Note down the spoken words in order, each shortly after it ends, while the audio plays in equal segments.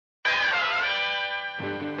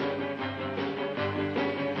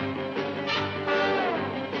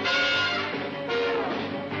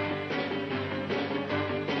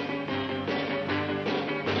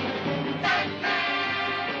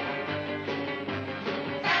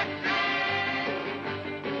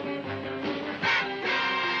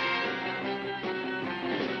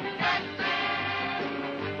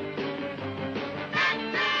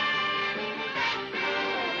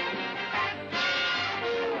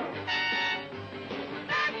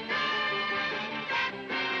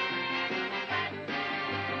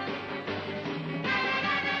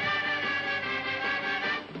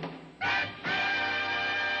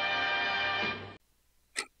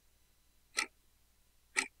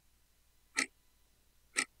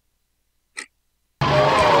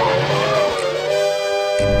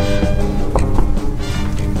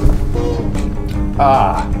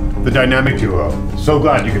Ah, the dynamic duo. So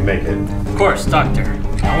glad you could make it. Of course, Doctor.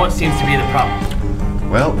 Now what seems to be the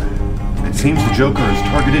problem? Well, it seems the Joker has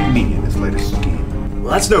targeted me in his latest scheme.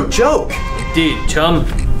 Well, that's no joke. Indeed, chum.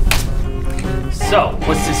 So,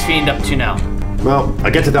 what's this fiend up to now? Well,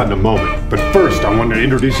 I'll get to that in a moment, but first I wanted to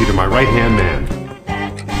introduce you to my right-hand man.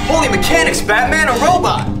 Holy mechanics, Batman, a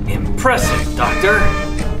robot! Impressive, Doctor.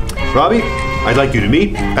 Robbie, I'd like you to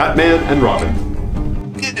meet Batman and Robin.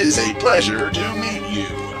 It is a pleasure to meet you.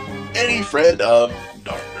 Any friend of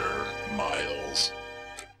Dr. Miles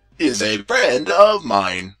is a friend of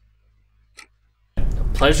mine. The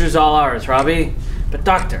pleasure's all ours, Robbie. But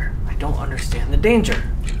Doctor, I don't understand the danger.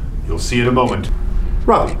 You'll see in a moment.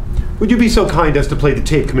 Robbie, would you be so kind as to play the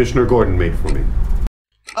tape Commissioner Gordon made for me?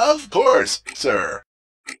 Of course, sir.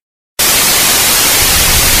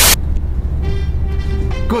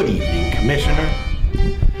 Good evening, Commissioner.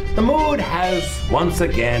 The mood has once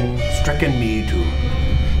again stricken me to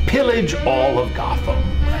pillage all of Gotham.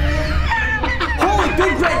 Holy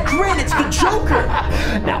big red grin, it's the Joker!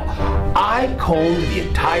 Now, I combed the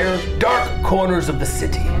entire dark corners of the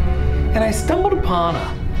city, and I stumbled upon a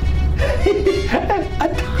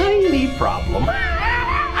tiny problem.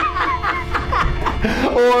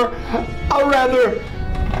 Or a rather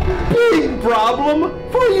big problem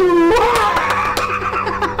for you.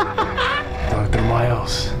 Dr.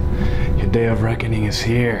 Miles, your day of reckoning is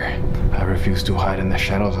here. I refuse to hide in the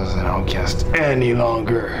shadows as an outcast any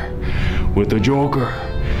longer. With the Joker,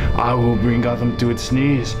 I will bring Gotham to its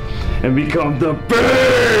knees and become the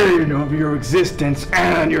bane of your existence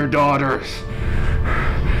and your daughter's.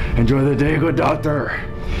 Enjoy the day, good doctor.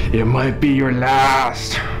 It might be your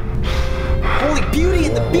last. Holy Beauty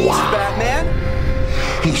and the Beast, wow. Batman!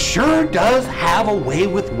 He sure does have a way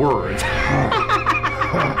with words.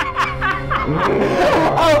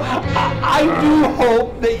 I do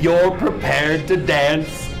hope that you're prepared to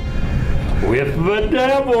dance with the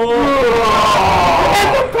devil in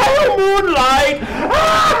the pale moonlight.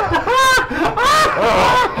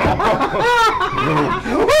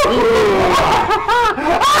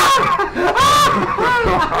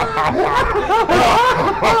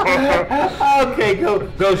 Okay,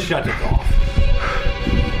 go shut it off.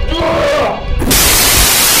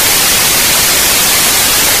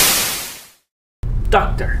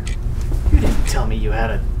 Doctor, you didn't tell me you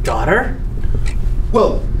had a daughter.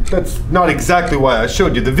 Well, that's not exactly why I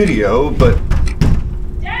showed you the video, but...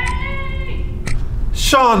 Daddy!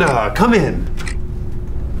 Shauna, come in.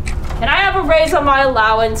 Can I have a raise on my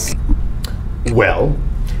allowance? Well,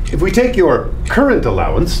 if we take your current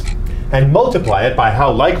allowance and multiply it by how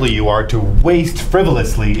likely you are to waste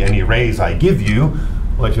frivolously any raise I give you,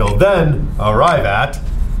 what you'll then arrive at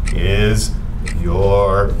is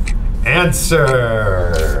your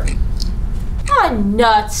answer. Ah,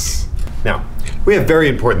 nuts. Now, we have very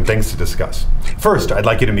important things to discuss. First, I'd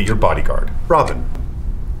like you to meet your bodyguard, Robin.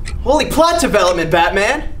 Holy plot development,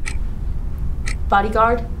 Batman!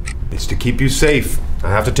 Bodyguard? It's to keep you safe. I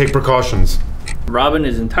have to take precautions. Robin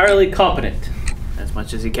is entirely competent, as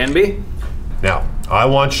much as he can be. Now, I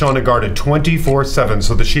want Shauna guarded 24/7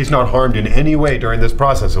 so that she's not harmed in any way during this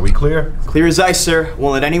process. Are we clear? Clear as ice, sir.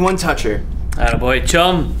 Won't let anyone touch her. Attaboy,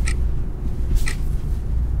 chum.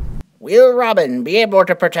 Will Robin be able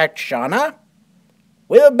to protect Shauna?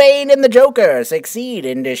 Will Bane and the Joker succeed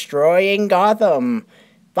in destroying Gotham?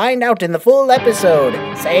 Find out in the full episode.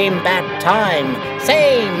 Same bat time,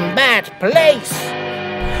 same bat place.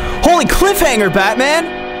 Holy cliffhanger, Batman!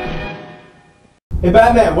 Hey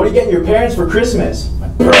Batman, what are you getting your parents for Christmas? My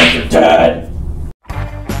parents are dead!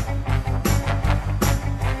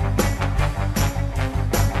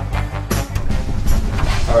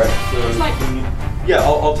 Alright, so... yeah,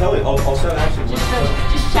 I'll tell you. I'll set action.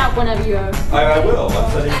 Just shout whenever you're... I will.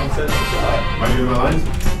 I'm setting the shot. Are you doing the lines?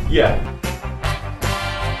 Yeah.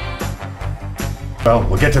 Well,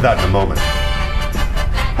 we'll get to that in a moment.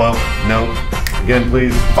 Well, no. Again,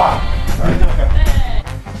 please. Fuck! Sorry.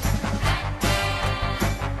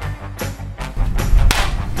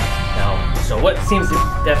 Now, so what seems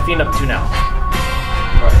that fiend up to now?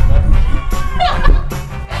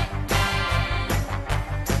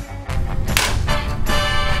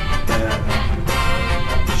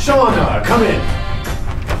 Shauna, come in.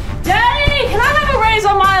 Daddy, can I have a raise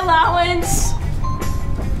on my allowance?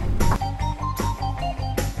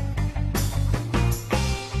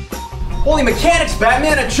 Holy mechanics,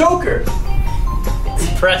 Batman, a Joker!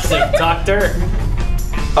 Impressive, Doctor.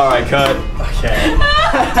 Alright, cut. Okay.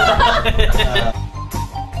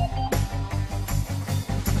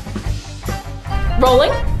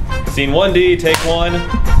 Rolling. Scene 1D, take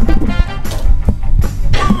 1.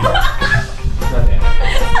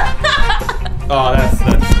 Oh, that's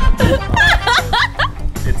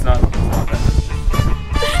it's not that.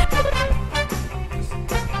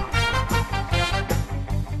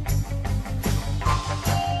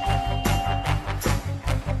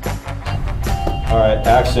 Alright,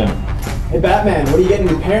 action. Hey, Batman, what are you getting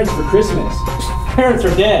your parents for Christmas? Parents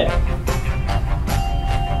are dead.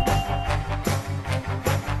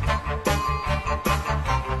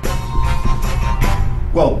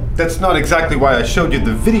 Well, that's not exactly why I showed you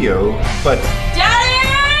the video, but